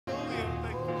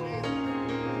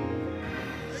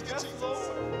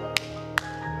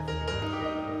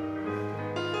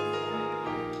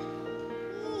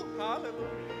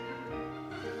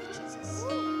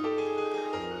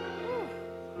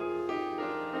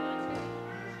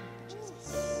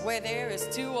Where there is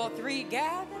 2 or 3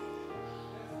 gathered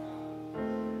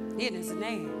in his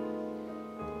name,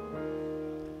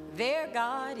 there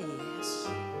God is.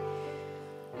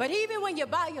 But even when you're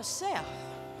by yourself,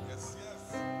 Yes,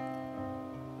 yes.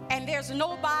 and there's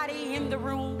nobody in the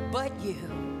room but you,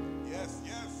 Yes,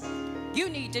 yes. you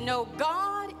need to know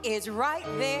God is right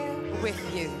there with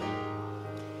you.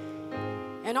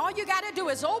 And all you got to do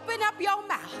is open up your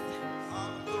mouth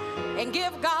and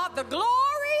give God the glory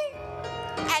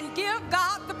and give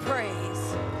God the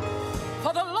praise.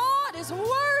 For the Lord is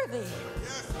worthy.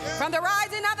 Yes, yes. From the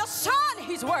rising of the sun,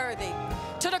 he's worthy.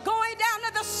 To the going down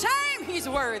of the same, he's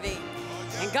worthy.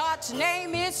 And God's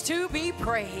name is to be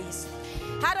praised.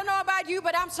 I don't know about you,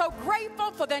 but I'm so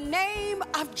grateful for the name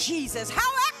of Jesus. How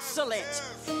excellent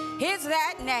is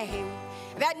that name?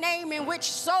 That name in which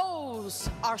souls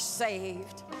are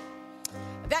saved.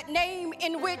 That name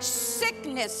in which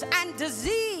sickness and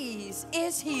disease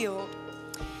is healed.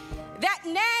 That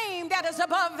name that is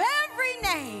above every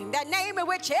name. That name in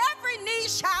which every knee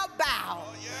shall bow.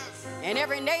 And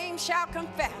every name shall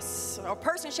confess, or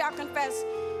person shall confess,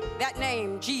 that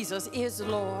name, Jesus is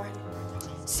Lord.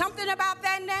 Something about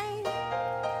that name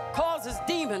causes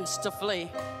demons to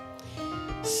flee.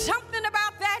 Something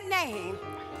about that name,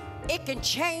 it can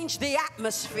change the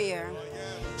atmosphere.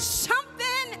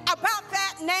 Something about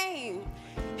that name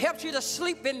helps you to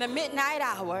sleep in the midnight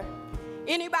hour.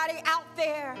 Anybody out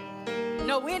there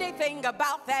know anything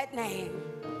about that name?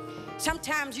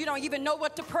 Sometimes you don't even know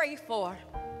what to pray for.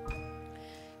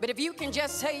 But if you can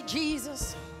just say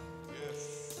Jesus,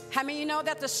 how many of you know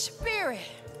that the Spirit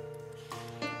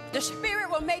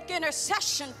will make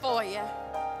intercession for you?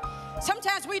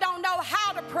 Sometimes we don't know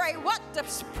how to pray, what to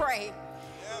pray.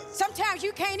 Sometimes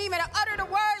you can't even utter the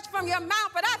words from your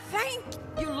mouth, but I thank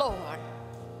you, Lord,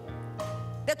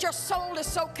 that your soul is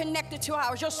so connected to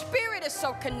ours. Your spirit is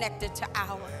so connected to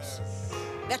ours,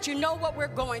 that you know what we're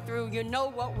going through, you know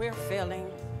what we're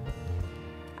feeling.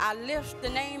 I lift the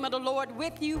name of the Lord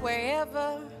with you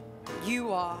wherever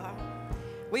you are.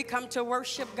 We come to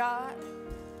worship God.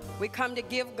 We come to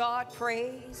give God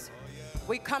praise.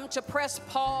 We come to press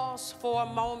pause for a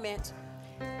moment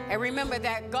and remember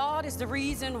that God is the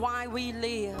reason why we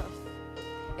live.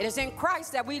 It is in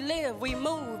Christ that we live, we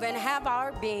move, and have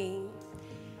our being.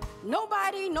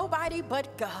 Nobody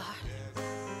but God,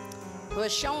 who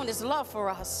has shown his love for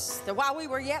us, that while we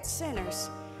were yet sinners,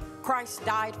 Christ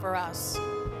died for us.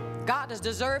 God is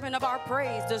deserving of our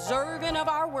praise, deserving of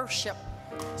our worship.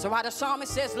 So while the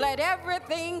psalmist says, let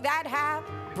everything that hath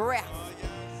breath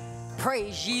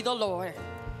praise ye the Lord.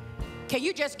 Can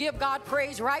you just give God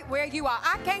praise right where you are?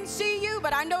 I can't see you,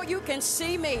 but I know you can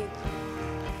see me.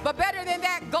 But better than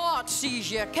that, God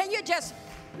sees you. Can you just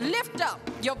lift up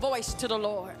your voice to the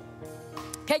Lord?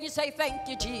 Can you say, thank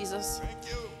you, Jesus? Thank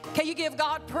you. Can you give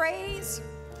God praise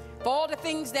for all the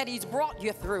things that he's brought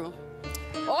you through?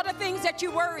 All the things that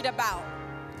you worried about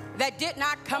that did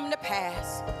not come to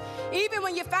pass. Even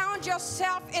when you found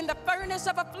yourself in the furnace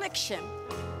of affliction,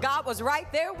 God was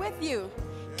right there with you,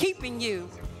 keeping you.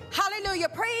 Hallelujah.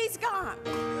 Praise God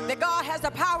that God has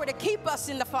the power to keep us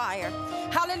in the fire.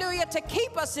 Hallelujah. To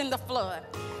keep us in the flood,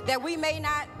 that we may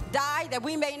not die, that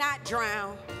we may not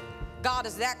drown. God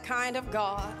is that kind of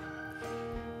God.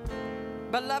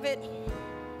 Beloved,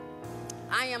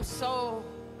 I am so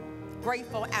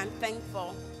grateful and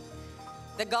thankful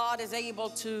that God is able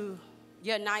to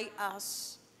unite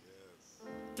us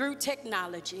through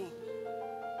technology.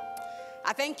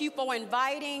 I thank you for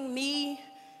inviting me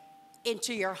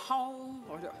into your home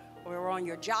or on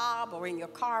your job or in your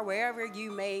car, wherever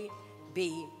you may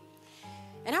be.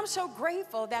 And I'm so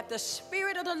grateful that the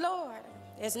Spirit of the Lord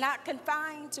is not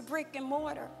confined to brick and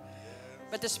mortar,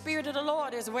 but the Spirit of the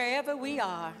Lord is wherever we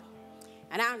are.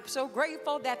 And I'm so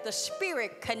grateful that the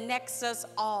Spirit connects us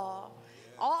all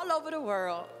over the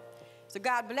world. So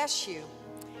God bless you.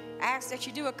 I ask that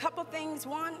you do a couple things.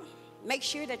 One, make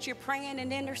sure that you're praying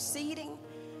and interceding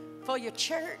for your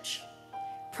church,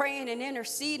 praying and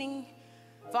interceding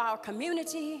for our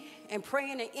community, and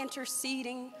praying and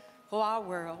interceding for our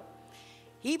world.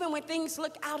 Even when things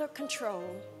look out of control,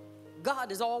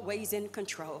 God is always in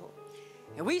control.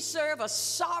 And we serve a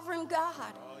sovereign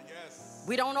God.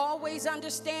 We don't always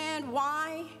understand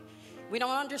why. We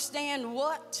don't understand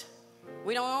what.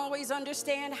 We don't always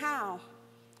understand how.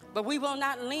 But we will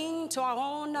not lean to our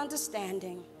own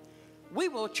understanding. We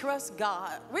will trust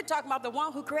God. We're talking about the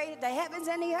one who created the heavens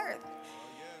and the earth.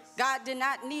 God did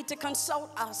not need to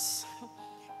consult us.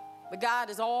 But God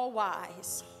is all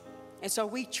wise. And so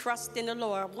we trust in the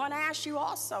Lord. I want to ask you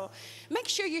also, make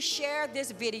sure you share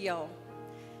this video.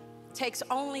 It takes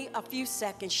only a few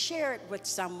seconds. Share it with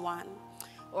someone.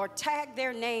 or tag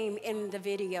their name in the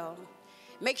video.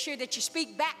 Make sure that you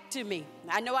speak back to me.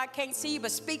 I know I can't see you,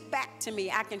 but speak back to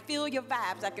me. I can feel your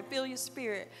vibes. I can feel your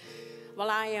spirit while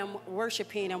I am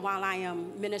worshiping and while I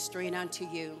am ministering unto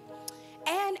you.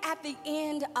 And at the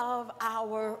end of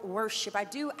our worship, I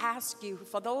do ask you,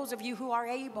 for those of you who are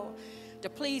able, to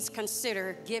please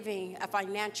consider giving a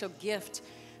financial gift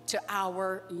to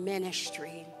our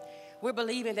ministry. We're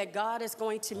believing that God is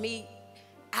going to meet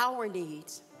our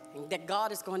needs and that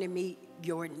God is going to meet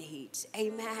your needs.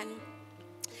 Amen.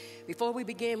 Before we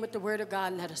begin with the word of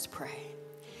God, let us pray.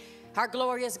 Our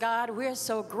glorious God, we're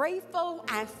so grateful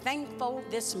and thankful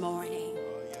this morning.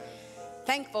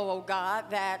 Thankful, oh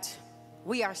God, that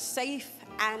we are safe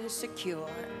and secure.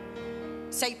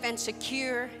 Safe and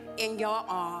secure in your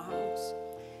arms.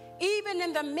 Even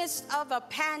in the midst of a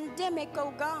pandemic,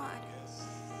 oh God,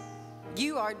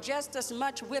 you are just as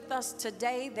much with us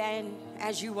today than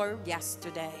as you were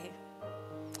yesterday.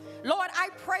 Lord, I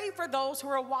pray for those who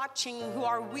are watching, who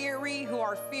are weary, who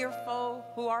are fearful,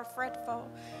 who are fretful.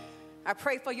 I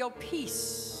pray for your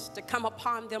peace to come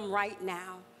upon them right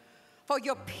now, for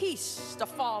your peace to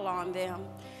fall on them.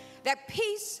 That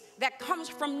peace that comes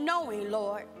from knowing,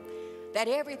 Lord, that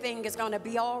everything is going to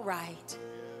be all right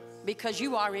because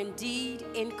you are indeed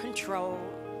in control.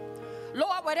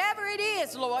 Lord, whatever it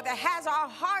is, Lord, that has our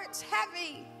hearts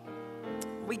heavy,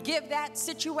 we give that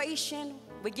situation,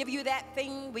 we give you that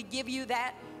thing, we give you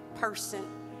that person.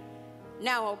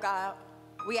 Now, oh God,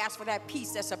 we ask for that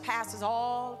peace that surpasses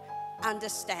all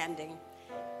understanding,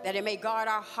 that it may guard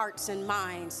our hearts and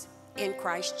minds in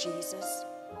Christ Jesus.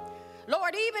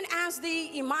 Lord, even as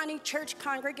the Imani Church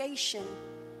congregation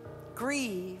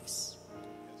grieves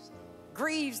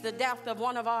the death of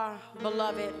one of our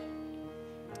beloved,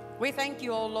 we thank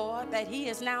you, O Lord, that he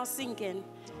is now singing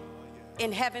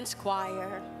in heaven's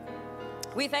choir.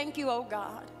 We thank you, O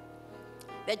God,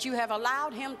 that you have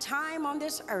allowed him time on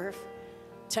this earth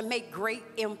to make great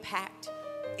impact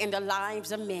in the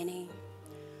lives of many.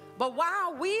 But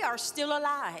while we are still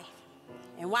alive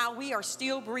and while we are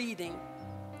still breathing,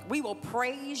 we will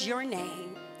praise your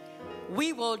name.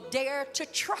 We will dare to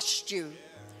trust you.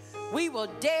 We will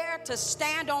dare to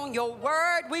stand on your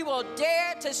word. We will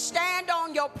dare to stand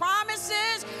on your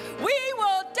promises. We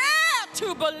will dare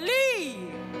to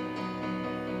believe.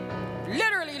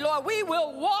 Literally, Lord, we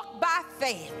will walk by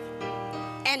faith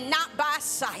and not by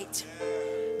sight.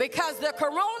 Because the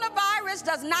coronavirus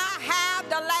does not have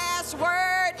the last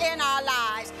word in our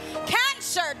lives.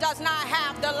 Cancer does not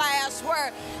have the last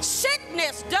word.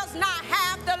 Sickness does not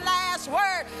have the last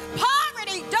word.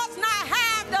 Poverty does not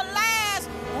have the last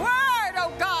word,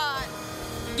 oh God.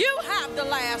 You have the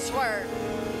last word.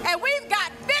 And we've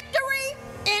got victory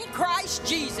in Christ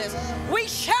Jesus. We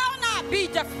shall not be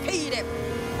defeated.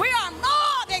 We are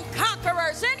more than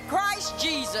conquerors in Christ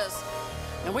Jesus.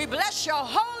 And we bless your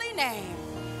holy name.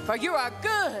 For you are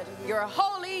good, you're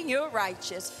holy, you're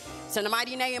righteous. It's in the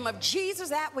mighty name of Jesus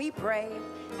that we pray.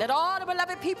 Let all the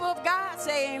beloved people of God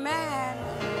say amen.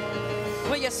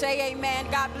 Will you say amen?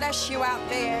 God bless you out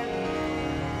there.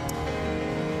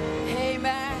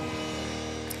 Amen.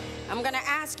 I'm going to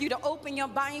ask you to open your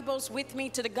Bibles with me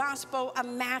to the Gospel of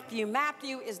Matthew.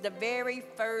 Matthew is the very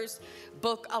first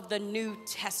book of the New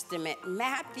Testament.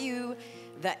 Matthew,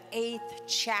 the 8th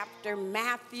chapter.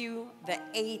 Matthew, the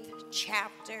 8th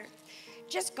chapter.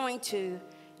 Just going to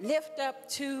lift up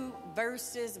two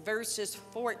verses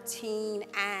 14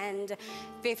 and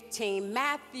 15.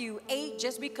 Matthew 8,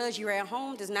 just because you're at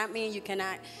home does not mean you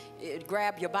cannot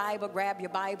grab your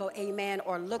Bible, amen,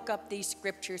 or look up these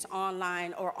scriptures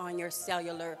online or on your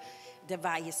cellular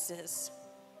devices.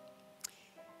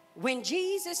 When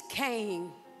Jesus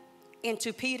came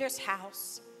into Peter's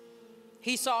house,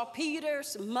 he saw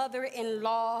Peter's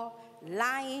mother-in-law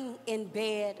lying in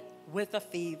bed with a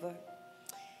fever.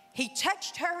 He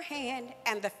touched her hand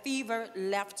and the fever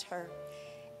left her,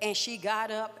 and she got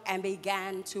up and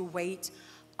began to wait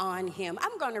on him.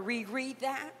 I'm going to reread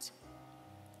that.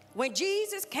 When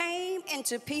Jesus came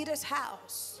into Peter's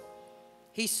house,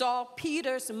 he saw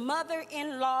Peter's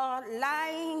mother-in-law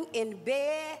lying in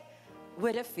bed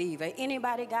with a fever.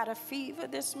 Anybody got a fever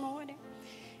this morning?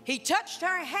 He touched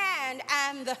her hand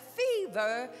and the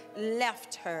fever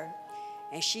left her,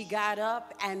 and she got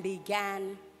up and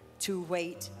began to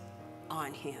wait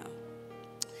on him.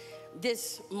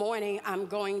 This morning, I'm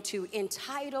going to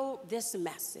entitle this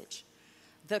message,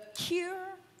 The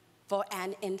Cure for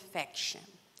an Infection.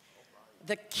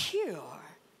 The cure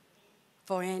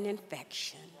for an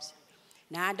infection.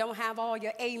 Now, I don't have all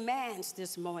your amens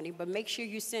this morning, but make sure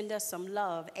you send us some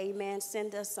love. Amen.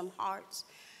 Send us some hearts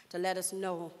to let us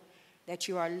know that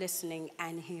you are listening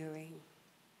and hearing.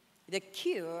 the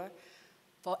cure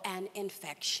for an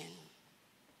infection.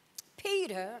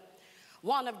 Peter,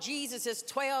 one of Jesus'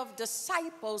 12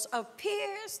 disciples,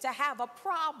 appears to have a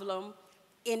problem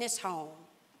in his home.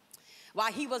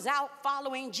 While he was out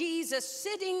following Jesus,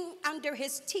 sitting under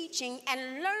his teaching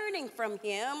and learning from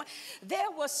him,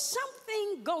 there was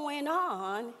something going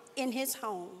on in his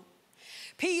home.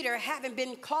 Peter, having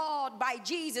been called by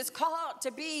Jesus, called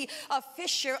to be a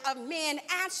fisher of men,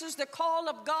 answers the call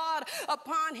of God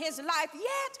upon his life.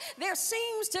 Yet there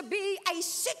seems to be a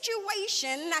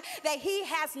situation that he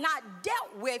has not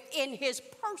dealt with in his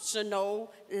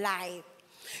personal life.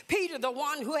 Peter, the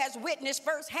one who has witnessed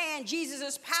firsthand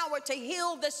Jesus' power to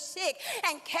heal the sick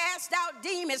and cast out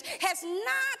demons, has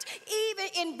not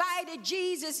even invited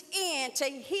Jesus in to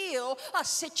heal a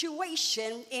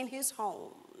situation in his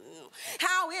home.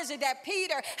 How is it that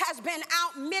Peter has been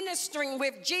out ministering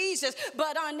with Jesus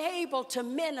but unable to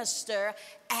minister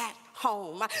at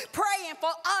home, praying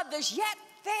for others, yet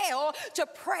failed to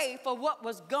pray for what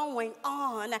was going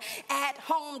on at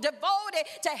home, devoted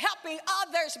to helping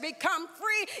others become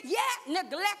free, yet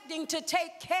neglecting to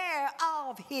take care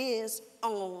of his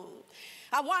own?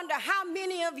 I wonder how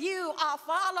many of you are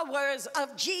followers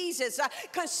of Jesus,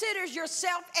 considers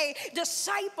yourself a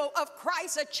disciple of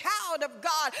Christ, a child of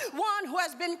God, one who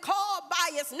has been called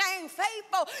by his name,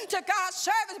 faithful to God's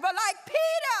service. But like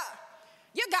Peter,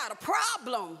 you got a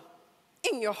problem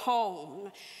in your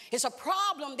home. It's a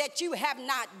problem that you have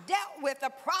not dealt with, a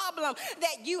problem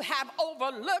that you have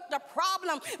overlooked, a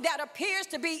problem that appears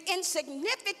to be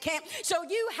insignificant, so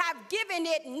you have given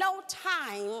it no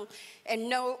time and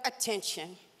no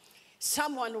attention.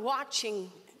 Someone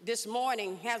watching this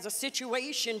morning has a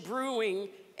situation brewing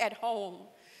at home,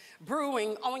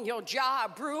 brewing on your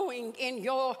job, brewing in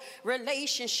your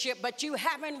relationship, but you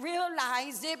haven't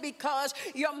realized it because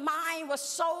your mind was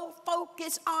so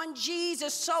focused on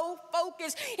Jesus, so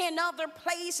focused in other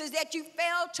places that you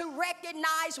failed to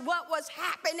recognize what was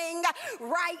happening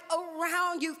right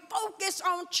around you. Focus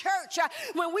on church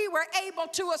when we were able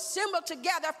to assemble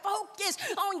together. Focus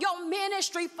on your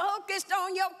ministry, focused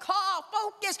on your call,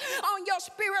 focus on your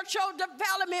spiritual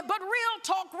development. But real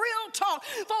talk,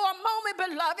 for a moment,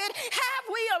 beloved, have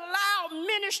we allowed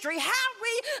ministry? Have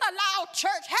we allowed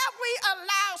church? Have we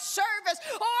allowed service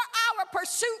or our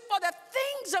pursuit for the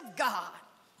things of God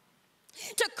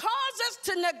to cause us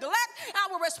to neglect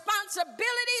our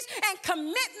responsibilities and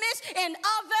commitments in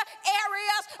other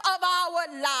areas of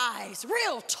our lives?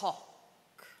 Real talk.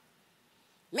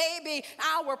 Maybe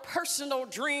our personal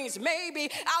dreams,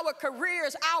 maybe our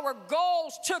careers, our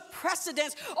goals took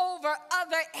precedence over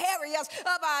other areas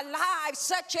of our lives,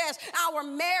 such as our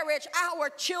marriage, our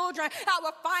children,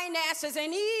 our finances,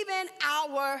 and even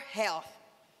our health.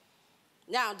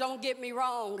 Now, don't get me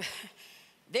wrong.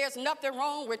 There's nothing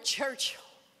wrong with church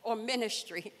or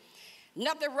ministry.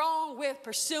 Nothing wrong with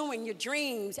pursuing your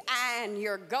dreams and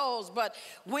your goals, but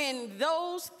when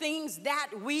those things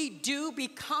that we do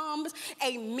becomes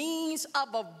a means of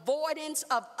avoidance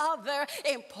of other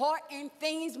important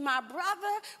things, my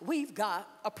brother, we've got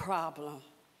a problem.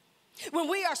 When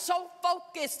we are so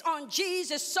focused on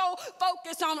Jesus, so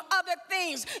focused on other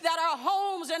things, that our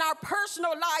homes and our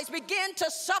personal lives begin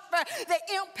to suffer the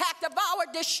impact of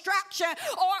our distraction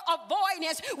or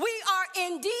avoidance, we are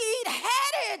indeed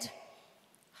headed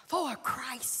for a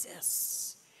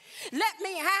crisis. Let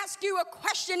me ask you a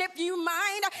question, if you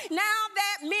mind. Now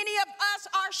that many of us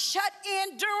are shut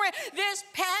in during this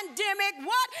pandemic,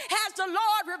 what has the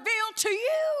Lord revealed to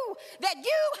you that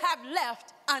you have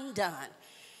left undone?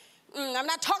 I'm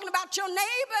not talking about your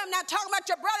neighbor. I'm not talking about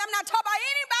your brother. I'm not talking about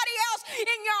anybody else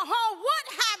in your home. What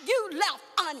have you left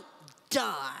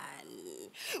undone?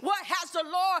 What has the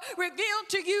Lord revealed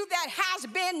to you that has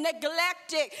been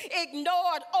neglected,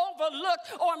 ignored,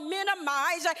 overlooked, or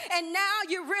minimized? And now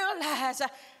you realize,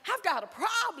 I've got a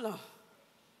problem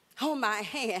on my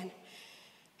hand.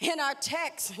 In our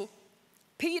text,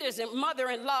 Peter's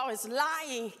mother-in-law is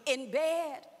lying in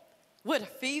bed with a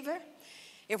fever.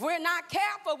 If we're not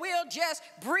careful, we'll just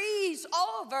breeze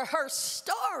over her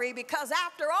story because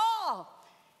after all,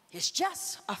 it's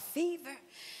just a fever.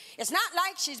 It's not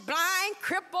like she's blind,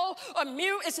 crippled, or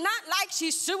mute. It's not like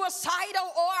she's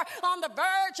suicidal or on the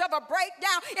verge of a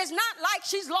breakdown. It's not like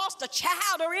she's lost a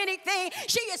child or anything.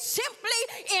 She is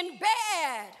simply in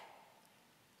bed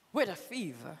with a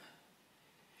fever.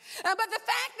 But the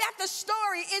fact that the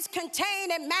story is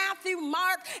contained in Matthew,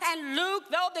 Mark, and Luke,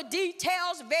 though the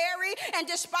details vary, and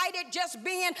despite it just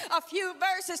being a few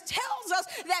verses, tells us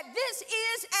that this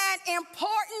is an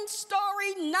important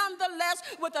story nonetheless,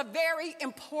 with a very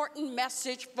important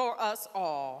message for us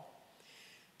all.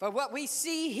 For what we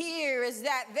see here is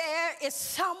that there is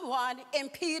someone in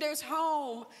Peter's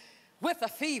home with a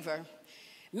fever.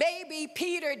 Maybe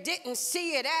Peter didn't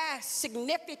see it as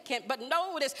significant, but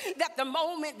notice that the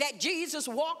moment that Jesus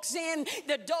walks in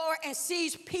the door and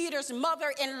sees Peter's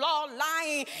mother-in-law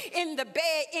lying in the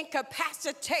bed,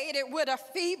 incapacitated with a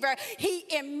fever, he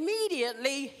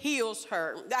immediately heals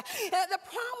her. The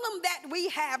problem that we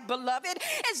have, beloved,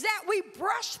 is that we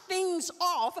brush things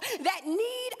off that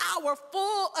need our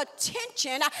full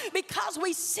attention because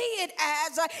we see it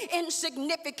as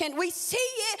insignificant. We see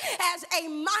it as a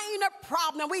minor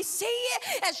problem. We see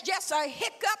it as just a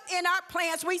hiccup in our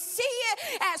plans. We see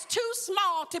it as too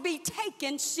small to be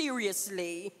taken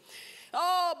seriously.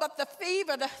 Oh, but the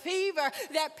fever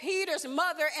that Peter's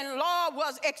mother-in-law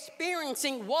was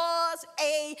experiencing was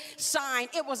a sign.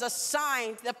 It was a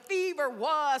sign. The fever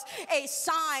was a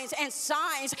sign, and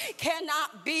signs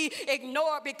cannot be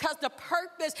ignored because the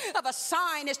purpose of a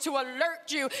sign is to alert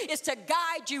you, is to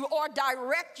guide you or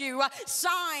direct you.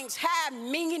 Signs have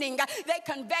meaning. They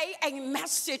convey a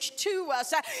message to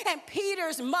us. And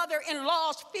Peter's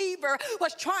mother-in-law's fever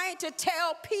was trying to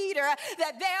tell Peter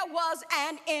that there was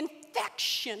an infection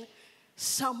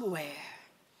somewhere.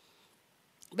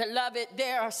 Beloved,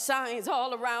 there are signs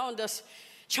all around us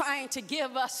trying to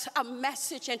give us a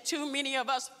message, and too many of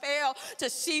us fail to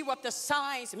see what the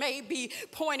signs may be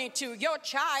pointing to. Your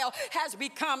child has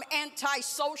become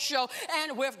antisocial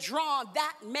and withdrawn.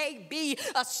 That may be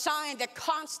a sign that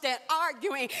constant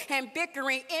arguing and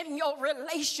bickering in your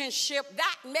relationship,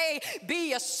 that may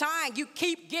be a sign you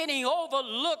keep getting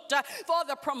overlooked for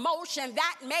the promotion.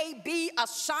 That may be a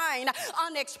sign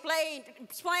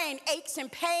unexplained aches and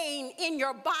pain in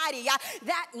your body.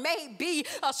 That may be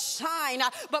a sign.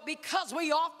 But because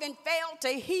we often fail to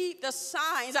heed the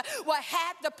signs, what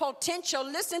had the potential,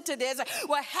 listen to this,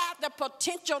 what had the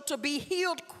potential to be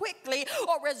healed quickly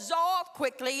or resolved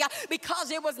quickly because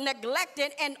it was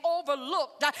neglected and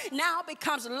overlooked, now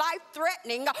becomes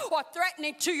life-threatening or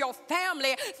threatening to your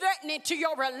family, threatening to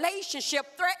your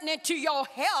relationship, threatening to your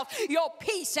health, your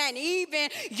peace, and even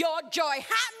your joy.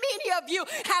 How many of you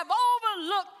have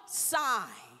overlooked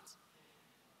signs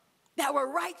that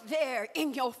were right there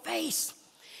in your face,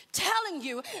 telling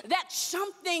you that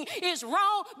something is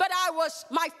wrong, but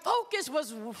my focus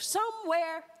was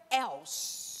somewhere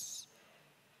else?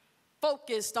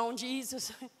 Focused on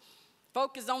Jesus,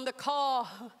 focused on the call,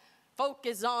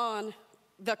 focused on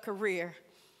the career.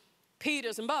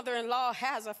 Peter's mother-in-law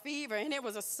has a fever, and it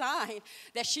was a sign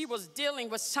that she was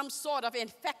dealing with some sort of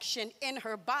infection in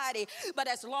her body. But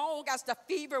as long as the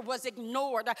fever was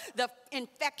ignored, the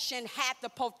infection had the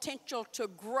potential to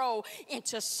grow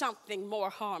into something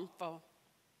more harmful.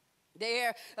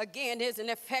 There again is an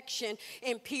infection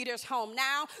in Peter's home.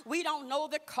 Now, we don't know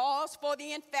the cause for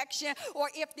the infection or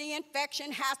if the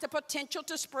infection has the potential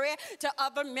to spread to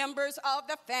other members of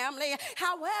the family.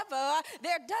 However,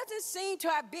 there doesn't seem to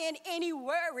have been any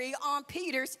worry on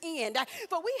Peter's end.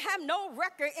 But we have no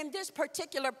record in this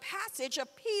particular passage of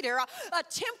Peter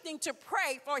attempting to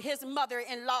pray for his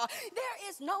mother-in-law. There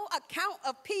is no account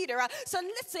of Peter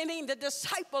soliciting the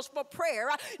disciples for prayer,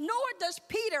 nor does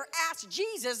Peter ask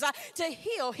Jesus to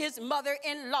heal his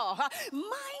mother-in-law.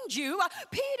 Mind you,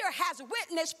 Peter has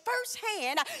witnessed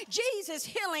firsthand Jesus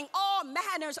healing all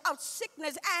manners of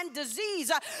sickness and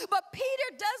disease. But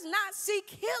Peter does not seek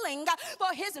healing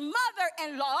for his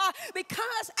mother-in-law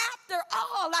because after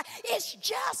all, it's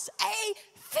just a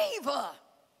fever.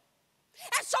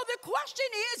 And so the question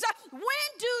is, when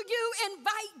do you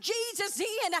invite Jesus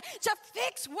in to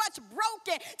fix what's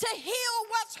broken, to heal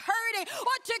what's hurting,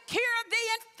 or to cure the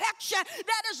infection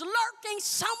that is lurking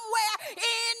somewhere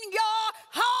in your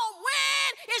home?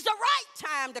 When is the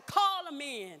right time to call him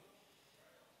in?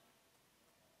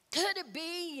 Could it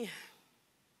be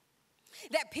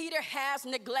that Peter has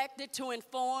neglected to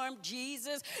inform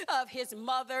Jesus of his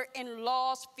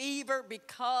mother-in-law's fever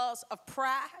because of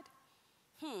pride?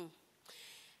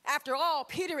 After all,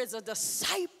 Peter is a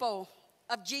disciple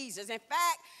of Jesus. In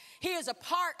fact, he is a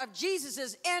part of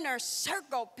Jesus' inner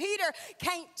circle. Peter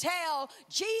can't tell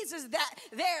Jesus that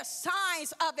there are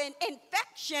signs of an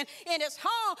infection in his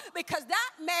home because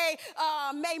that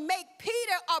may make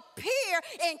Peter appear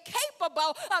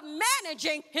incapable of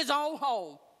managing his own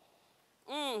home.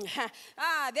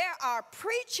 There are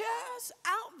preachers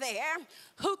out there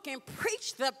who can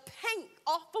preach the paint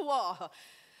off the wall,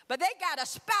 but they got a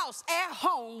spouse at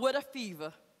home with a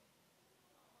fever.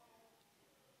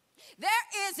 There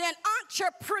is an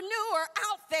entrepreneur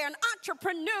out there, an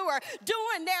entrepreneur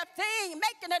doing their thing,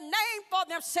 making a name for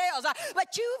themselves,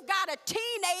 but you've got a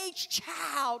teenage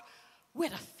child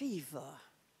with a fever.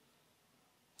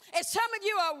 And some of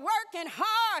you are working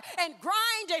hard and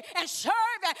grinding and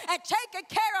serving and taking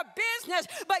care of business,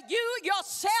 but you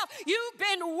yourself, you've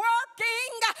been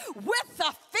working with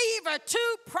a fever,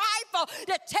 too prideful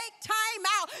to take time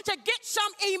out to get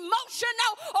some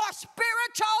emotional or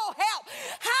spiritual help.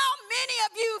 How many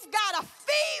of you have got a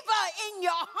fever in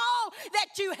your home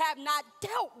that you have not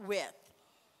dealt with?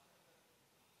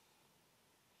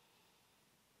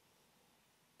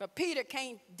 But Peter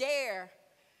can't dare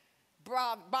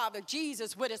bother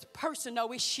Jesus with his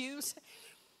personal issues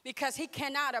because he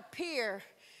cannot appear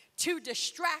too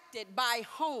distracted by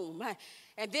home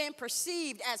and then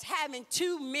perceived as having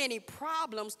too many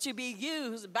problems to be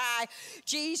used by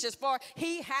Jesus, for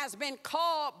he has been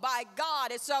called by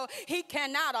God, and so he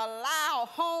cannot allow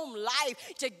home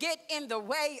life to get in the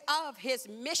way of his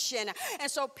mission.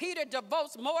 And so Peter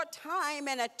devotes more time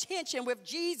and attention with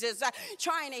Jesus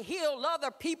trying to heal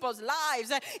other people's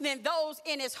lives than those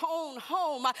in his own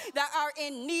home that are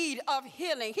in need of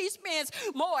healing. He spends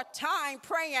more time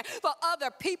praying for other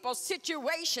people's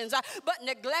situations but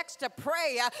neglects to pray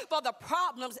for the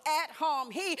problems at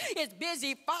home. He is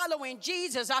busy following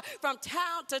Jesus from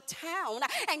town to town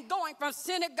and going from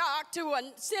synagogue to a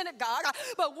synagogue.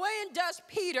 But when does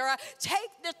Peter take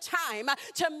the time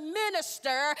to minister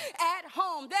at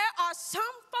home? There are some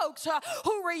folks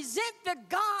who resent the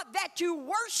God that you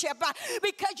worship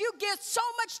because you give so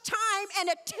much time and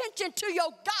attention to your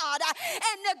God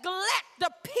and neglect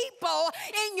the people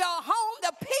in your home,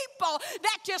 the people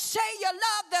that you say you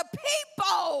love, the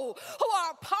people who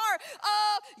are a part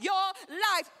of your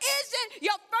life. Isn't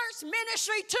your first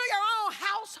ministry to your own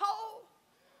household?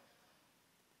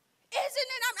 Isn't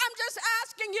it? I'm just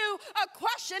asking you a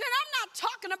question, and I'm not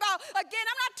talking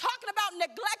about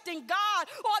neglecting God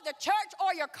or the church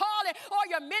or your calling or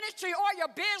your ministry or your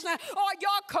business or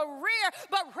your career,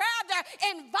 but rather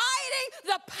inviting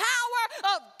the power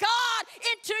of God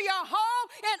into your home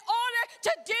in order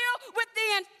to deal with the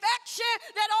infection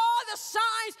that all the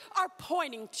signs are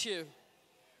pointing to.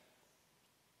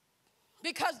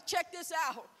 Because check this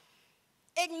out,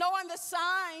 ignoring the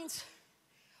signs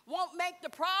won't make the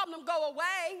problem go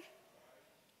away.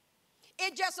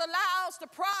 It just allows the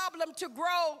problem to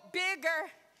grow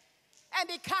bigger and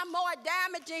become more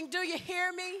damaging. Do you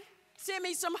hear me? Send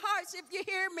me some hearts if you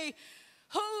hear me.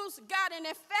 Who's got an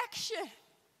infection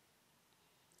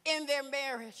in their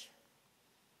marriage?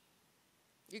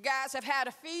 You guys have had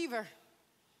a fever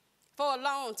for a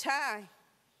long time.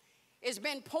 It's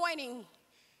been pointing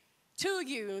to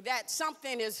you that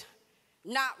something is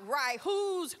not right.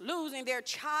 Who's losing their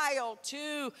child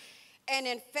to an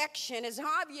infection? It's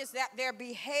obvious that their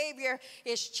behavior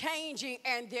is changing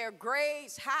and their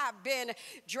grades have been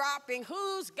dropping.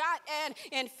 Who's got an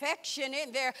infection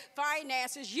in their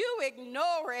finances? You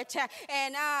ignore it,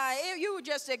 and you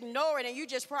just ignore it, and you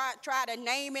just try to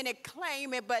name it and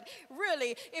claim it, but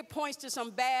really it points to some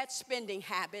bad spending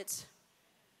habits.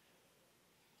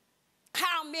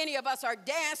 How many of us are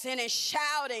dancing and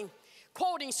shouting,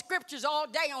 quoting scriptures all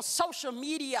day on social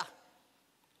media,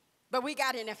 but we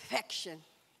got an infection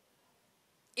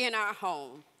in our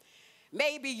home?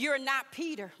 Maybe you're not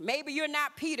Peter. Maybe you're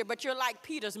not Peter, but you're like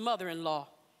Peter's mother-in-law.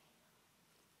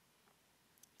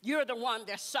 You're the one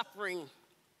that's suffering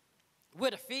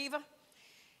with a fever,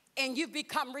 and you've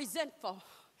become resentful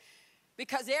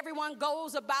because everyone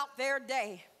goes about their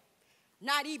day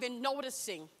not even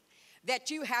noticing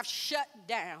that you have shut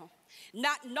down,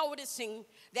 not noticing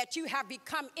that you have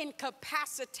become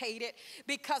incapacitated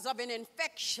because of an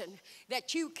infection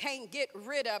that you can't get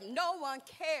rid of. No one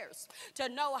cares to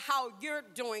know how you're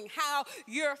doing, how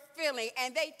you're feeling,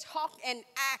 and they talk and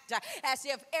act as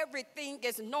if everything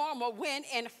is normal when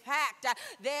in fact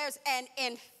there's an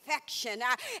infection.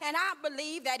 And I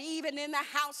believe that even in the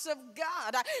house of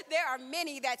God, there are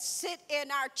many that sit in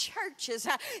our churches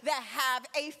that have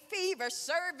a fever,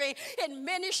 serving in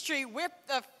ministry with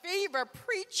the fever,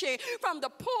 preaching from the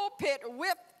pulpit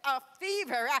with a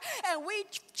fever, and we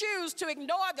choose to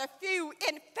ignore the few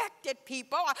infected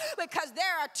people because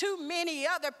there are too many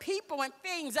other people and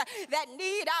things that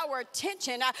need our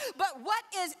attention. But what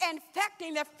is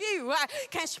infecting the few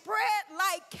can spread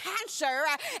like cancer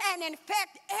and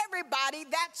infect everybody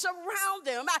that's around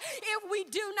them if we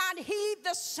do not heed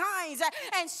the signs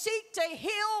and seek to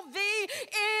heal the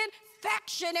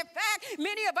infection. In fact,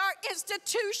 many of our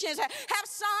institutions have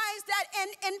signs that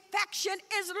an infection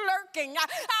is lurking.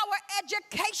 Our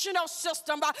educational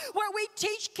system, where we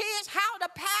teach kids how to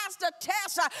pass the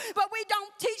test, but we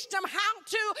don't teach them how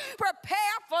to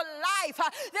prepare for life.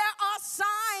 There are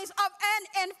signs of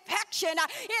an infection infection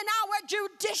in our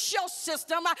judicial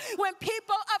system when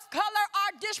people of color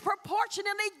are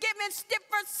disproportionately given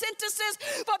stiffer sentences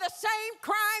for the same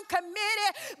crime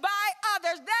committed by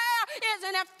others. There is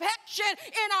an infection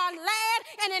in our land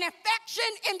and an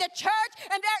infection in the church,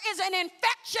 and there is an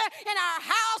infection in our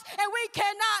house, and we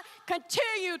cannot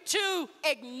continue to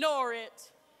ignore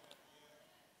it.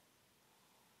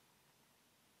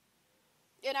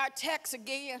 In our text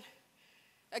again,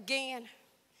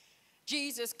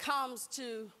 Jesus comes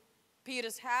to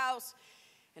Peter's house,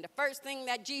 and the first thing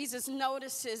that Jesus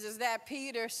notices is that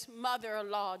Peter's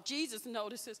mother-in-law, Jesus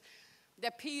notices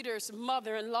that Peter's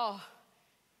mother-in-law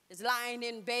is lying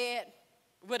in bed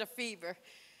with a fever.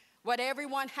 What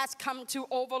everyone has come to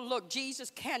overlook, Jesus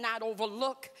cannot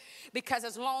overlook, because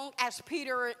as long as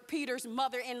Peter's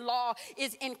mother-in-law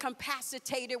is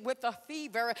incapacitated with a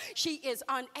fever, she is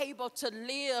unable to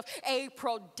live a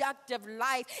productive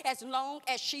life. As long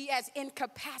as she is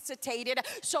incapacitated,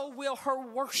 so will her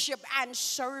worship and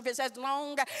service. As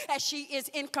long as she is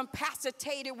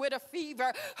incapacitated with a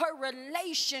fever, her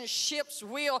relationships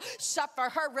will suffer.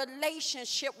 Her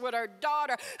relationship with her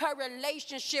daughter, her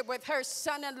relationship with her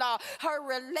son-in-law, her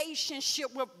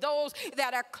relationship with those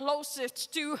that are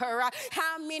closest to her.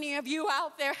 How many of you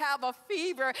out there have a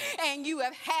fever and you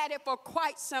have had it for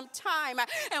quite some time,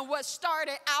 and what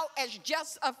started out as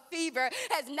just a fever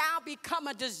has now become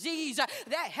a disease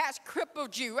that has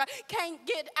crippled you? Can't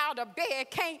get out of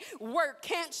bed, can't work,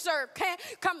 can't serve, can't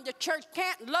come to church,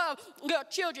 can't love your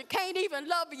children, can't even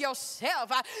love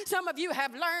yourself. Some of you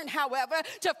have learned, however,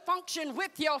 to function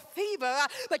with your fever,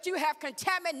 but you have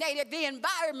contaminated the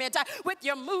environment with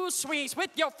your mood swings, with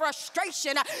your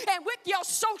frustration, and with your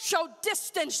social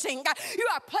distancing. You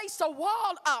have placed a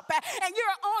wall up, and you're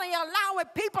only allowing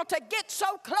people to get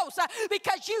so close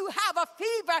because you have a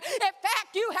fever. In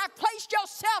fact, you have placed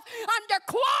yourself under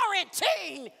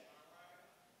quarantine.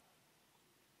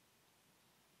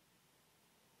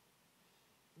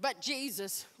 But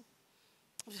Jesus,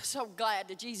 I'm so glad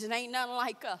that Jesus ain't nothing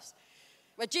like us.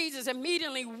 But Jesus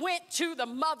immediately went to the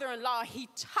mother-in-law. He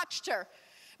touched her.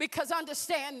 Because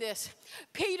understand this,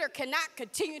 Peter cannot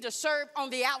continue to serve on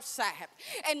the outside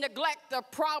and neglect the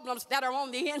problems that are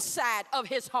on the inside of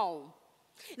his home.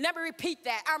 Let me repeat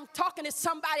that. I'm talking to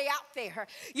somebody out there.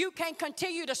 You can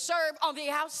continue to serve on the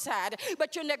outside,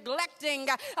 but you're neglecting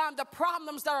the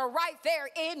problems that are right there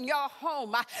in your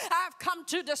home. I've come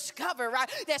to discover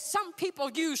that some people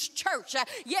use church.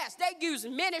 Yes, they use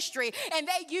ministry and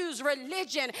they use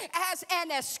religion as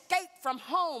an escape from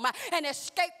home, an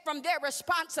escape from their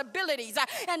responsibilities,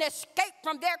 an escape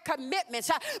from their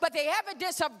commitments. But the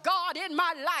evidence of God in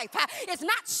my life is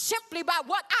not simply by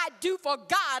what I do for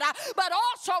God, but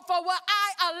also for what I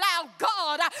allow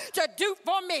God to do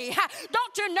for me.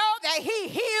 Don't you know that He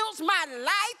heals my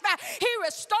life? He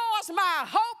restores my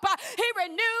hope. He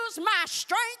renews my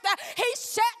strength. He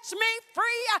sets me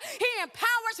free. He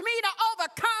empowers me to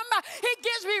overcome. He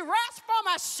gives me rest for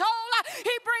my soul.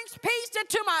 He brings peace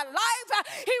into my life.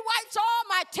 He wipes all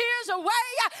my tears away.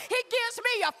 He gives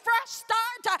me a fresh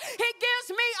start. He gives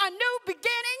me a new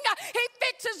beginning. He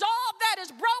fixes all that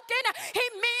is broken. He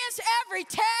mends every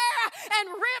tear and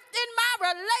rift in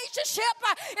my relationship.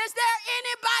 Is there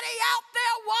anybody out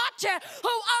there watching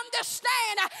who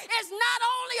understand it's not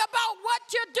only about what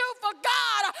you do for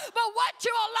God, but what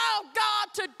you allow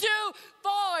God to do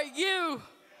for you?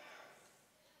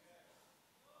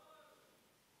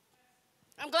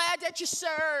 I'm glad that you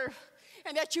serve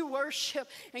and that you worship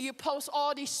and you post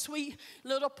all these sweet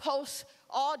little posts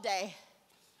all day.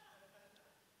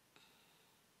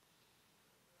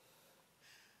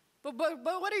 But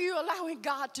what are you allowing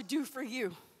God to do for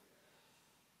you?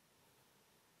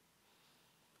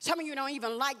 Some of you don't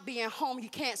even like being home. You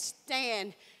can't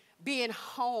stand being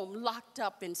home locked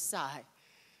up inside.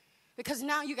 Because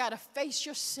now you got to face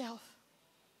yourself.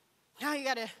 Now you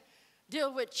got to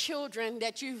deal with children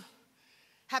that you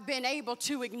have been able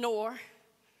to ignore.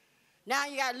 Now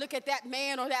you got to look at that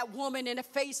man or that woman in the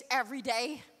face every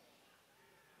day.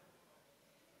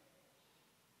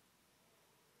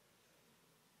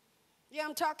 Yeah,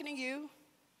 I'm talking to you.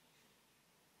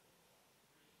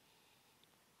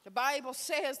 The Bible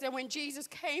says that when Jesus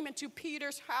came into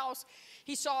Peter's house,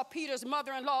 he saw Peter's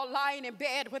mother-in-law lying in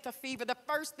bed with a fever. The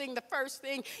first thing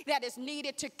that is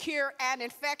needed to cure an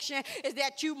infection is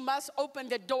that you must open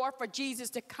the door for Jesus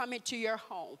to come into your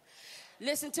home.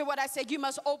 Listen to what I said. You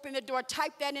must open the door.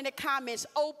 Type that in the comments.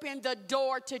 Open the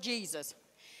door to Jesus.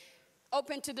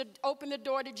 Open the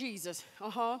door to Jesus.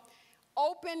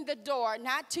 Open the door,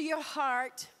 not to your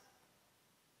heart.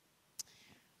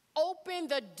 Open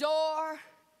the door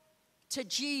to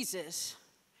Jesus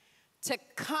to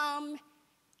come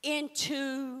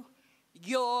into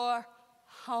your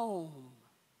home.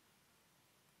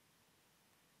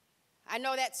 I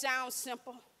know that sounds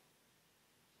simple,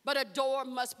 but a door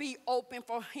must be open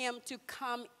for him to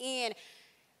come in,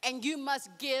 and you must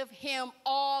give him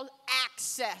all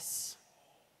access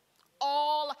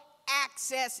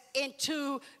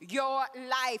into your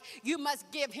life. You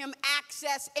must give him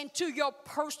access into your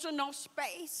personal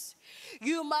space.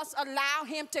 You must allow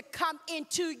him to come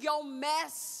into your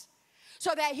mess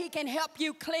so that he can help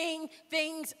you clean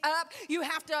things up. You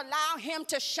have to allow him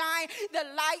to shine the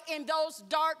light in those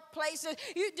dark places.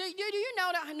 Do you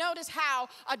notice how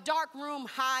a dark room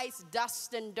hides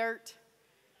dust and dirt?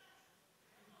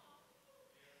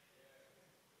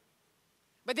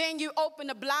 But then you open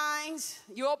the blinds,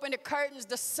 you open the curtains,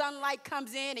 the sunlight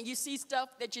comes in, and you see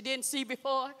stuff that you didn't see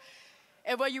before.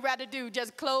 And what you rather do,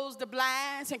 just close the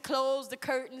blinds and close the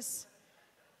curtains?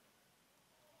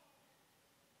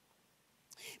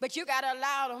 But you got to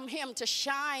allow him to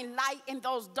shine light in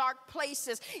those dark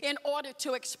places in order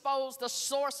to expose the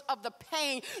source of the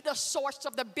pain, the source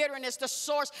of the bitterness, the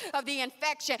source of the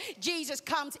infection. Jesus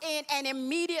comes in and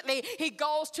immediately he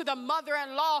goes to the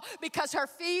mother-in-law because her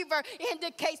fever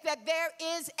indicates that there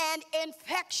is an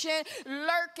infection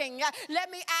lurking. Let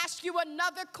me ask you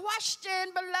another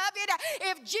question, beloved.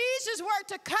 If Jesus were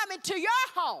to come into your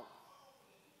home,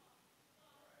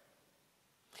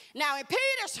 now in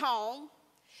Peter's home,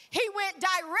 he went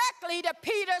directly to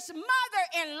Peter's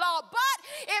mother-in-law. But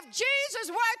if Jesus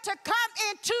were to come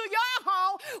into your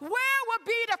home, where would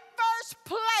be the first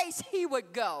place he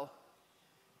would go?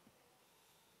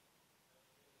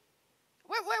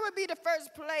 Where would be the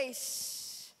first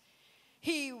place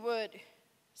he would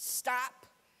stop?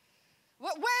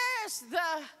 Where's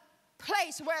the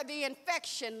place where the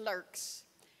infection lurks?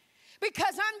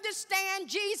 Because understand,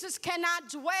 Jesus cannot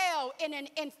dwell in an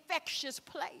infectious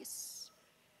place.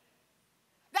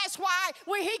 That's why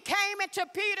when he came into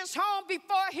Peter's home,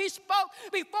 before he spoke,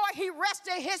 before he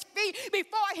rested his feet,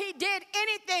 before he did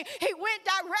anything, he went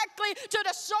directly to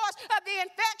the source of the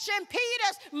infection,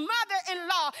 Peter's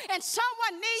mother-in-law. And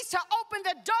someone needs to open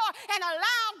the door and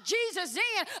allow Jesus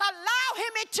in. Allow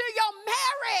him into your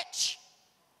marriage.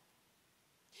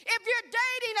 If you're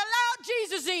dating, allow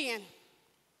Jesus in.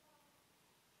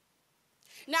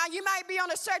 Now, you might be on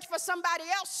a search for somebody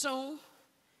else soon,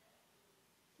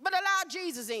 but allow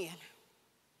Jesus in.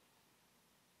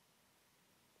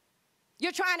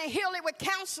 You're trying to heal it with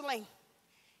counseling,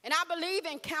 and I believe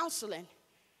in counseling.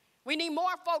 We need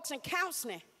more folks in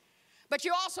counseling, but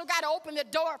you also got to open the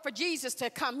door for Jesus to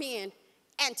come in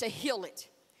and to heal it.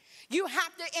 You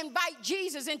have to invite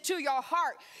Jesus into your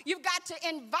heart. You've got to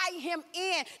invite him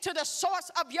in to the source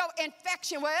of your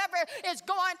infection, whatever is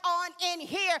going on in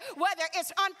here, whether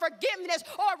it's unforgiveness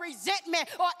or resentment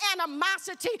or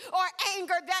animosity or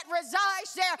anger that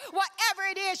resides there, whatever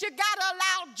it is, you got to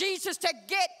allow Jesus to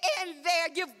get in there.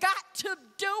 You've got to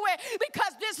do it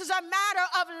because this is a matter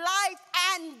of life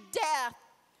and death.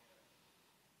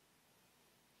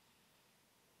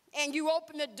 And you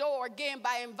open the door again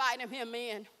by inviting him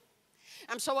in.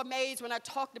 I'm so amazed when I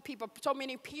talk to people. So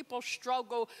many people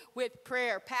struggle with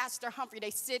prayer. Pastor Humphrey, they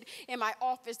sit in my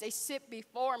office, they sit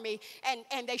before me,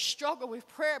 and they struggle with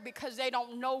prayer because they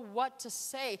don't know what to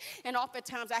say. And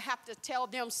oftentimes I have to tell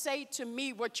them, say to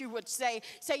me what you would say.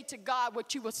 Say to God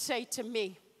what you would say to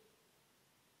me.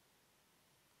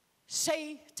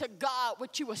 Say to God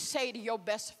what you would say to your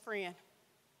best friend.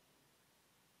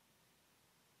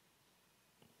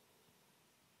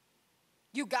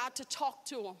 You got to talk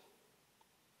to him.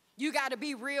 You got to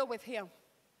be real with him.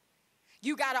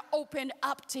 You got to open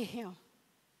up to him.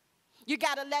 You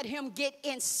got to let him get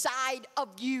inside of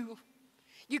you.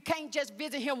 You can't just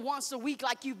visit him once a week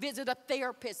like you visit a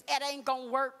therapist. It ain't going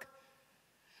to work.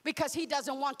 Because he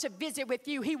doesn't want to visit with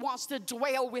you. He wants to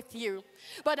dwell with you.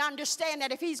 But understand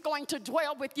that if he's going to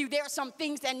dwell with you, there are some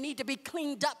things that need to be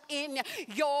cleaned up in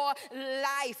your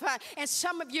life. And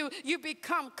some of you, you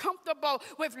become comfortable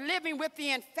with living with the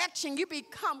infection. You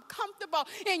become comfortable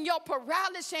in your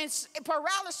paralysis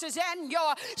and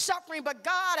your suffering. But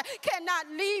God cannot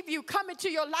leave you, come into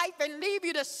your life and leave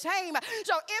you the same.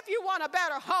 So if you want a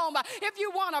better home, if you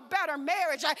want a better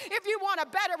marriage, if you want a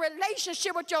better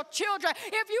relationship with your children,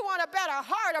 if you want a better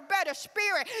heart, a better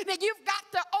spirit, then you've got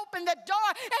to open the door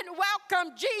and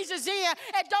welcome Jesus in.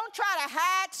 And don't try to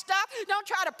hide stuff. Don't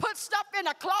try to put stuff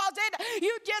in a closet.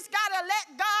 You just got to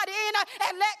let God in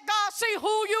and let God see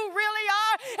who you really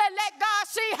are and let God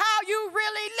see how you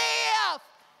really live.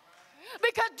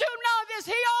 Because do know this,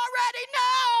 he already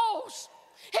knows.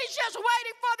 He's just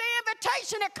waiting for the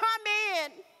invitation to come in.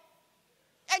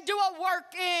 and do a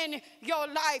work in your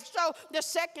life. So the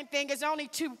second thing is only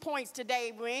 2 points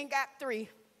today. We ain't got 3.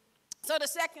 So the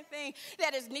second thing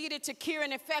that is needed to cure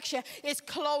an infection is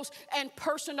close and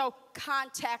personal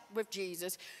contact with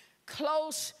Jesus.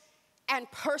 Close and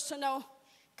personal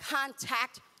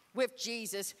contact with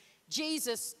Jesus.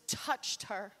 Jesus touched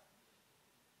her.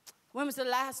 When was the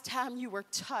last time you were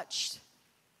touched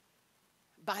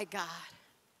by God?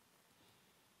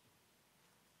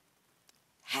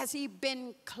 Has he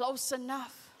been close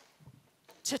enough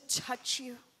to touch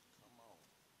you?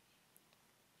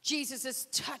 Jesus'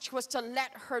 touch was to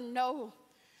let her know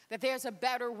that there's a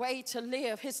better way to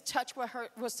live. His touch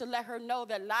was to let her know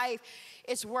that life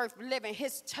is worth living.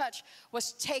 His touch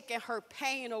was taking her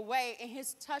pain away, and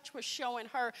his touch was showing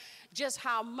her just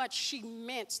how much she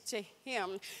meant to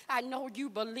him. I know you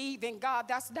believe in God.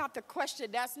 That's not the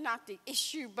question. That's not the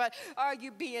issue. But are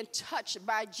you being touched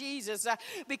by Jesus?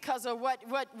 Because of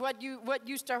what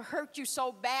used to hurt you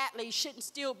so badly shouldn't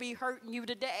still be hurting you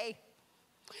today.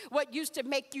 What used to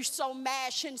make you so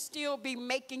mad shouldn't still be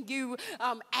making you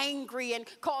angry and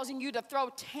causing you to throw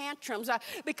tantrums.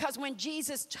 Because when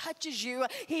Jesus touches you,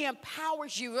 he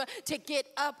empowers you to get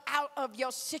up out of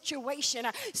your situation.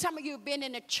 Some of you have been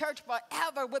in the church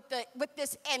forever with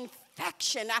this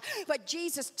infection, but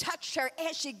Jesus touched her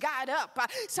and she got up.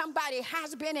 Somebody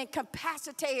has been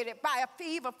incapacitated by a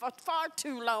fever for far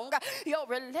too long. Your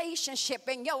relationship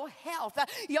and your health,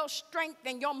 your strength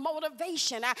and your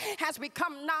motivation has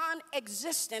become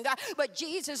non-existent, but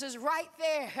Jesus is right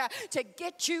there to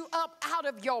get you up out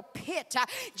of your pit.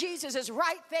 Jesus is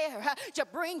right there to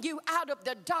bring you out of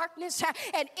the darkness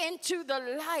and into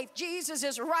the light. Jesus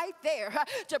is right there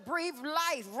to breathe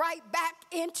life right back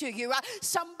into you.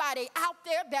 Somebody out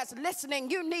there that's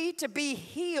listening, you need to be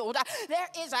healed. There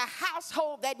is a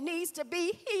household that needs to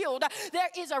be healed. There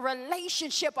is a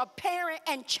relationship, a parent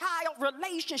and child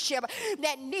relationship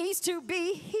that needs to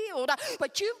be healed.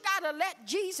 But you've got to let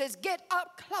Jesus get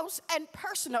up close and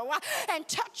personal and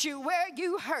touch you where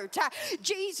you hurt.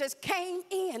 Jesus came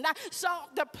in, saw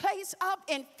the place of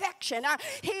infection,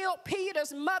 healed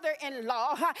Peter's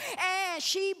mother-in-law, and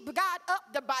she got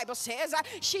up, the Bible says.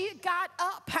 She got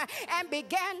up and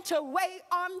began to wait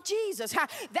on Jesus.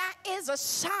 That is a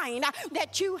sign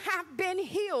that you have been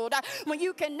healed. When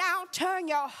you can now turn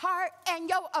your heart and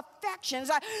your affections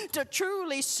to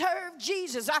truly serve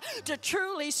Jesus, to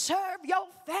truly serve your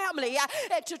family,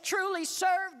 and to truly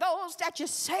serve those that you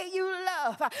say you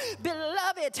love.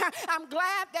 Beloved, I'm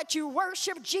glad that you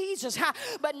worship Jesus,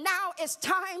 but now it's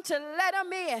time to let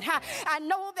him in. I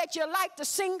know that you like to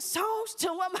sing songs to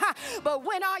him, but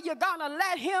when are you gonna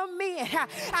let him in?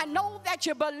 I know that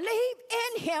you believe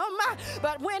in him,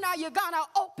 but when are you gonna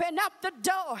open up the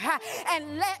door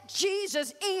and let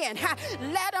Jesus in?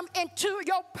 Let him into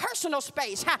your personal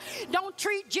space. Don't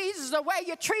treat Jesus the way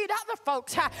you treat other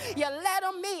folks. You let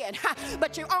him in,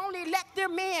 but you only let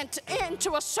them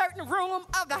into a certain room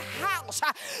of the house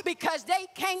because they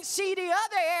can't see the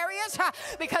other areas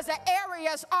because the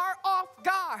areas are off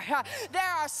guard. There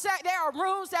are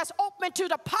rooms that's open to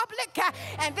the public,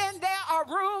 and then there are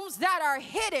rooms that are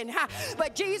hidden.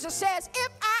 But Jesus says,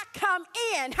 if I come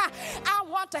in, I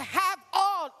want to have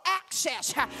all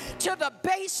access to the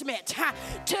basement, to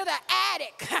the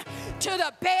attic, to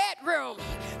the bedroom,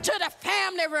 to the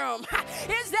family room.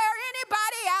 Is there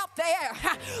anybody out there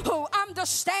who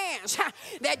understands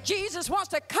that Jesus wants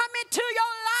to come into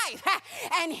your life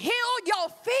and heal your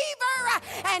fever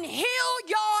and heal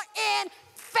your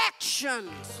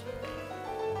infections?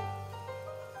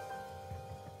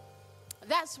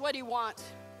 That's what he wants.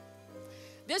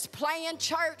 This playing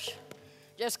church,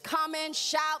 just coming,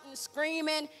 shouting,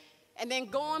 screaming, and then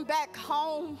going back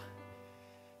home,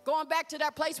 going back to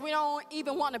that place we don't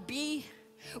even want to be,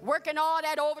 working all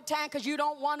that overtime because you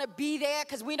don't want to be there,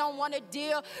 because we don't want to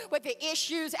deal with the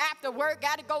issues after work.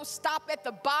 Got to go stop at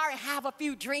the bar and have a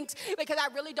few drinks because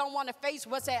I really don't want to face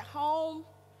what's at home.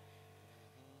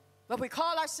 But we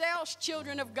call ourselves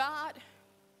children of God.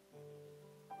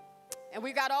 And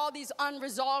we got all these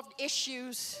unresolved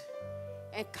issues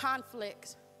and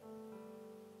conflicts.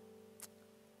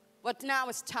 But now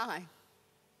it's time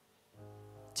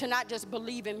to not just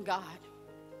believe in God,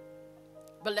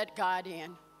 but let God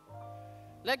in.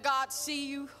 Let God see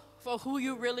you for who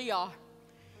you really are.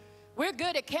 We're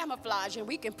good at camouflaging.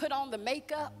 We can put on the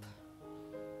makeup.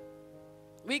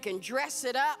 We can dress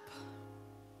it up.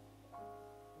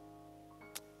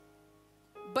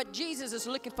 But Jesus is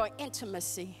looking for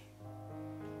intimacy.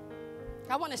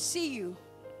 I want to see you.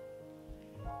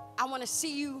 I want to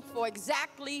see you for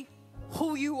exactly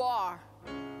who you are,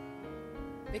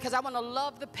 because I want to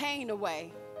love the pain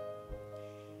away.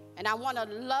 And I want to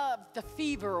love the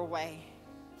fever away.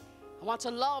 I want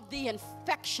to love the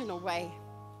infection away.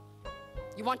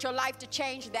 You want your life to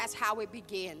change? That's how it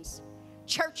begins.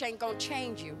 Church ain't going to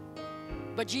change you,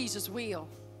 but Jesus will.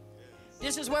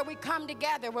 This is where we come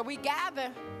together, where we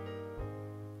gather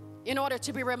in order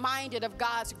to be reminded of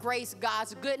God's grace,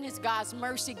 God's goodness, God's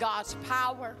mercy, God's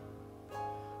power.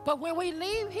 But when we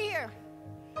leave here,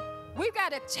 we've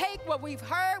got to take what we've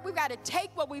heard. We've got to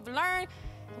take what we've learned.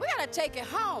 We got to take it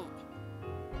home.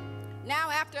 Now,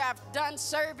 after I've done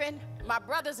serving my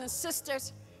brothers and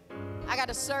sisters, I got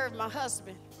to serve my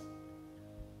husband.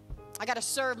 I got to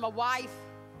serve my wife.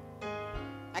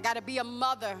 I got to be a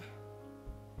mother,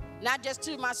 not just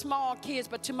to my small kids,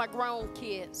 but to my grown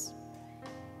kids.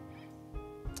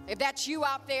 If that's you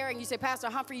out there and you say, Pastor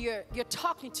Humphrey, you're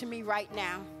talking to me right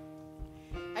now,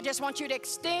 I just want you to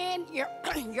extend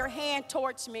your hand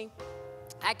towards me.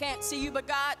 I can't see you, but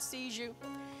God sees you.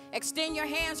 Extend your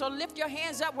hands or lift your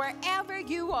hands up wherever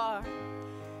you are.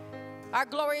 Our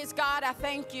glorious God, I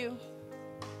thank you.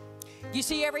 You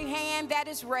see every hand that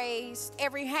is raised,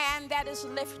 every hand that is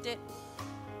lifted.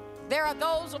 There are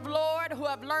those of Lord who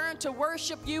have learned to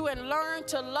worship you and learned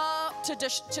to love,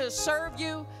 to serve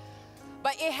you,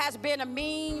 but it has been a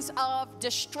means of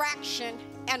distraction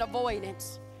and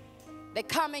avoidance. They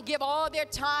come and give all their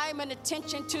time and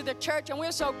attention to the church, and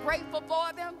we're so grateful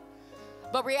for them.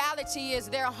 But reality is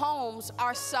their homes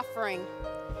are suffering.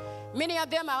 Many of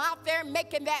them are out there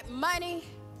making that money,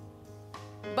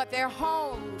 but their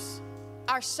homes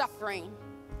are suffering.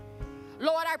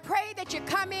 Lord, I pray that you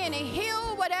come in and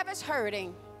heal whatever's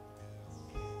hurting.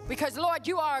 Because, Lord,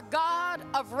 you are a God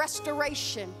of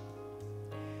restoration.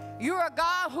 You're a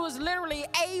God who is literally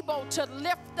able to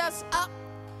lift us up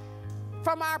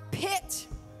from our pit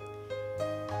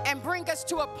and bring us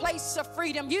to a place of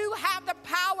freedom. You have the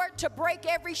power to break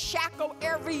every shackle,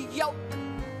 every yoke.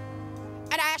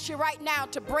 And I ask you right now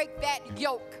to break that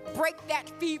yoke, break that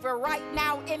fever right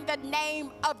now in the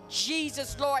name of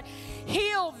Jesus, Lord.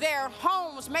 Heal their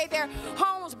homes. May their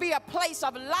homes be a place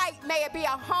of light. May it be a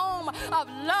home of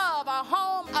love, a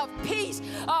home of peace,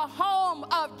 a home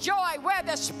of joy. Where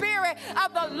the Spirit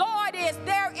of the Lord is,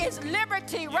 there is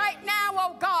liberty right now,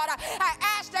 oh God. I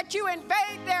ask that you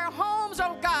invade their homes,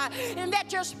 oh God, and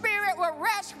that your Spirit will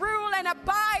rest, rule, and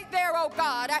abide there, oh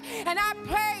God. And I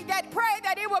pray that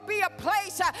it will be a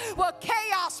place where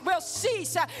chaos will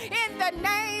cease in the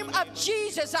name of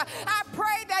Jesus. I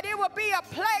pray that it will be a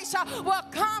place where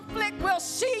conflict will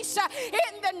cease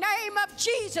in the name of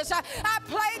Jesus. I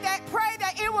pray that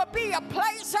it will be a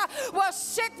place where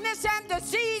sickness and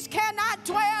disease cannot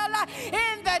dwell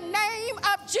in the name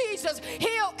of Jesus.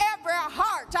 Heal every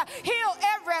heart, heal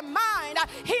every mind,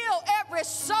 heal every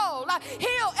soul,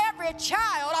 heal every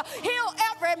child, heal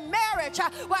every marriage,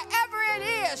 whatever it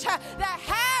is that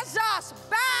has us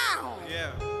bound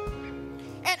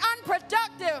and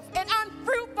unproductive and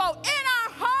unfruitful in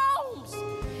our homes.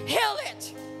 Heal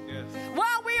it. Yes.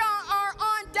 While we are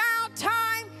on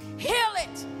downtime, heal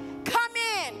it. Come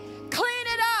in, clean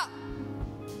it up.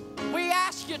 We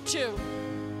ask you to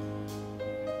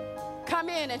come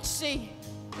in and see.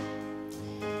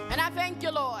 And I thank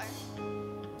you, Lord,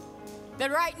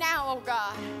 that right now, oh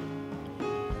God,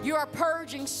 you are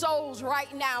purging souls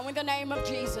right now in the name of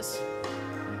Jesus.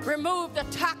 Remove the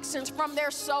toxins from their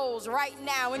souls right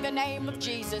now in the name of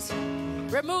Jesus.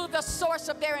 Remove the source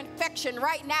of their infection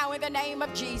right now in the name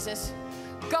of Jesus.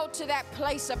 Go to that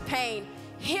place of pain.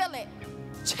 Heal it.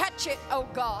 Touch it, oh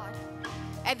God.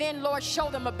 And then, Lord,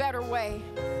 show them a better way,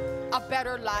 a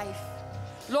better life.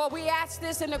 Lord, we ask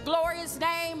this in the glorious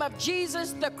name of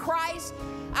Jesus the Christ,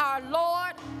 our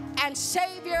Lord and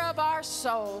Savior of our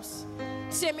souls.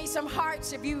 Send me some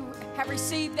hearts if you have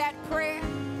received that prayer.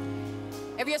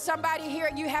 If you're somebody here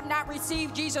and you have not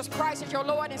received Jesus Christ as your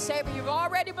Lord and Savior, you've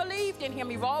already believed in him.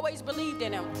 You've always believed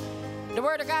in him. The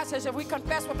word of God says if we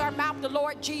confess with our mouth the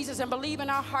Lord Jesus and believe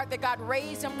in our heart that God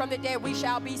raised him from the dead, we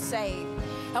shall be saved.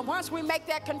 And once we make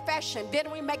that confession, then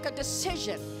we make a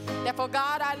decision that for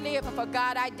God I live and for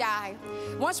God I die.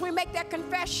 Once we make that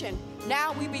confession,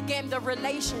 now we begin the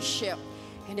relationship.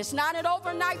 And it's not an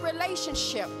overnight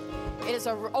relationship. It's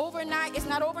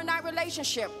not overnight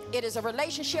relationship. It is a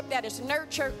relationship that is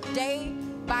nurtured day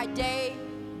by day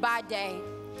by day.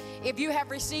 If you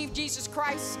have received Jesus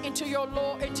Christ into your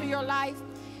life,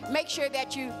 make sure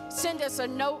that you send us a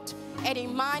note at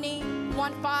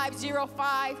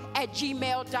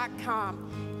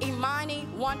imani1505@gmail.com.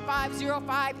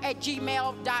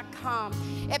 imani1505@gmail.com.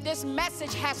 If this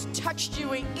message has touched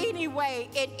you in any way,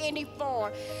 in any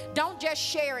form, don't just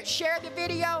share it. Share the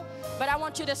video, but I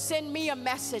want you to send me a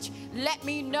message. Let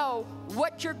me know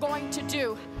what you're going to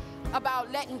do.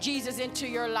 about letting Jesus into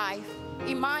your life.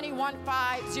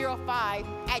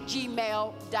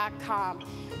 Imani1505@gmail.com.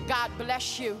 God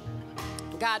bless you.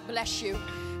 God bless you.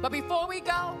 But before we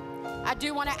go, I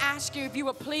do want to ask you if you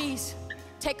would please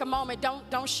take a moment.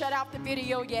 Don't shut out the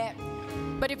video yet.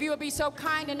 But if you would be so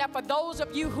kind enough, for those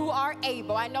of you who are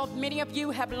able, I know many of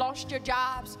you have lost your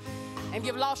jobs and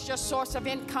you've lost your source of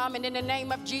income. And in the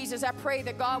name of Jesus, I pray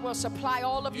that God will supply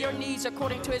all of your needs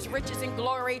according to his riches and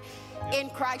glory in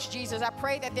Christ Jesus. I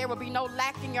pray that there will be no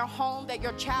lack in your home, that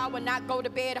your child will not go to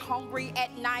bed hungry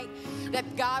at night,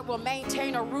 that God will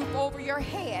maintain a roof over your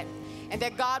head, and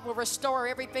that God will restore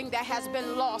everything that has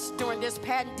been lost during this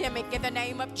pandemic in the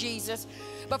name of Jesus.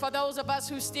 But for those of us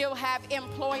who still have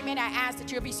employment, I ask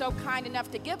that you'll be so kind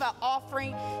enough to give an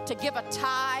offering, to give a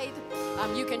tithe.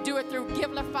 You can do it through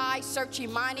Givelify. Search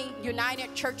Imani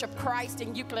United Church of Christ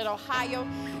in Euclid, Ohio.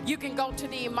 You can go to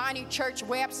the Imani Church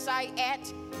website at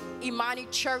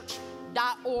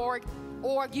imanichurch.org,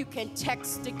 or you can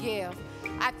text to give.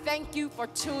 I thank you for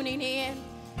tuning in.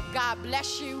 God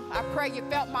bless you. I pray you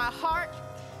felt my heart.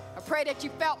 I pray that you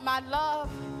felt my love.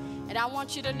 And I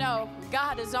want you to know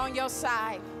God is on your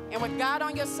side. And with God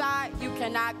on your side, you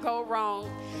cannot go wrong.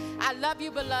 I love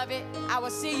you, beloved. I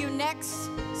will see you next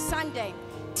Sunday,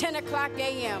 10 o'clock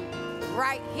a.m.,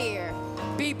 right here.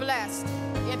 Be blessed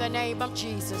in the name of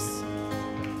Jesus.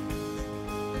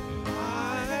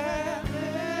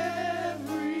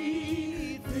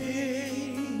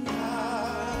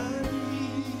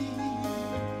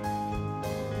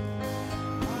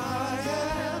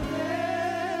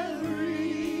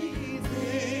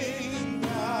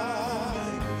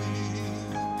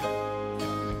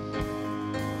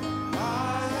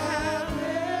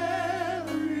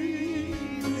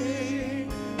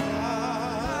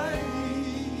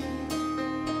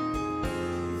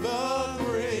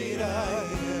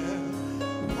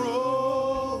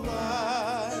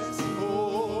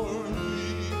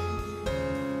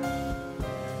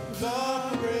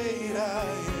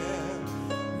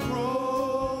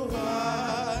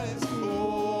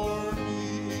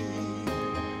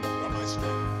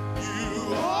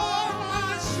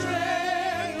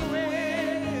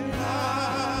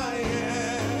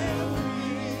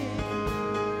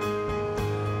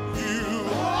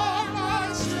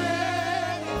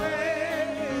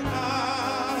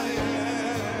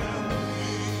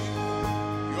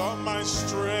 My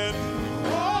strength.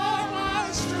 You are my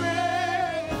strength when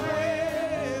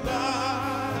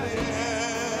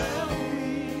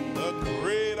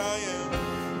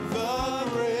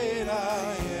I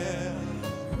am weak.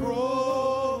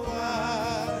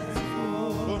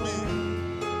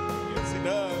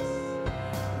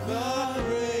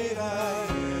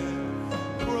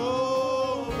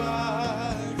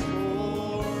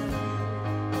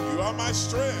 You are my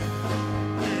strength.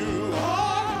 You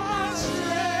are my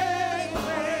strength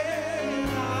when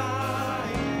I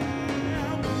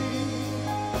am weak.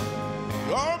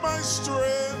 You are my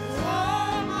strength.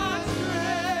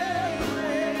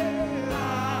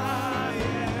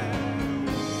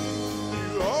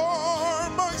 You are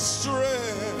my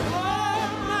strength.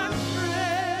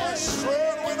 My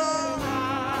strength when I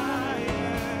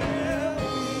am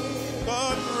weak.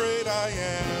 The great I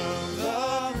am.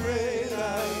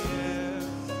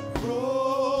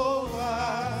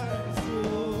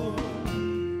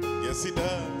 Yes, he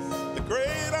does. The great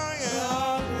I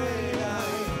am. The great I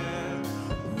am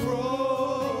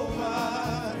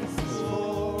provides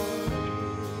for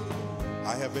me.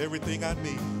 I have everything I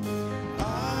need.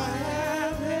 I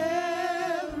have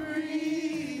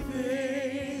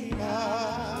everything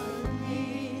I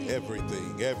need.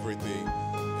 Everything, everything,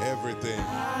 everything.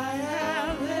 I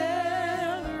have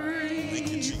everything.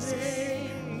 Thank you, Jesus.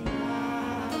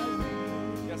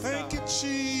 Yes, thank you,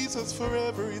 Jesus, for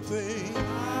everything.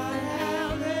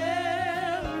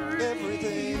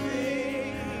 Everything.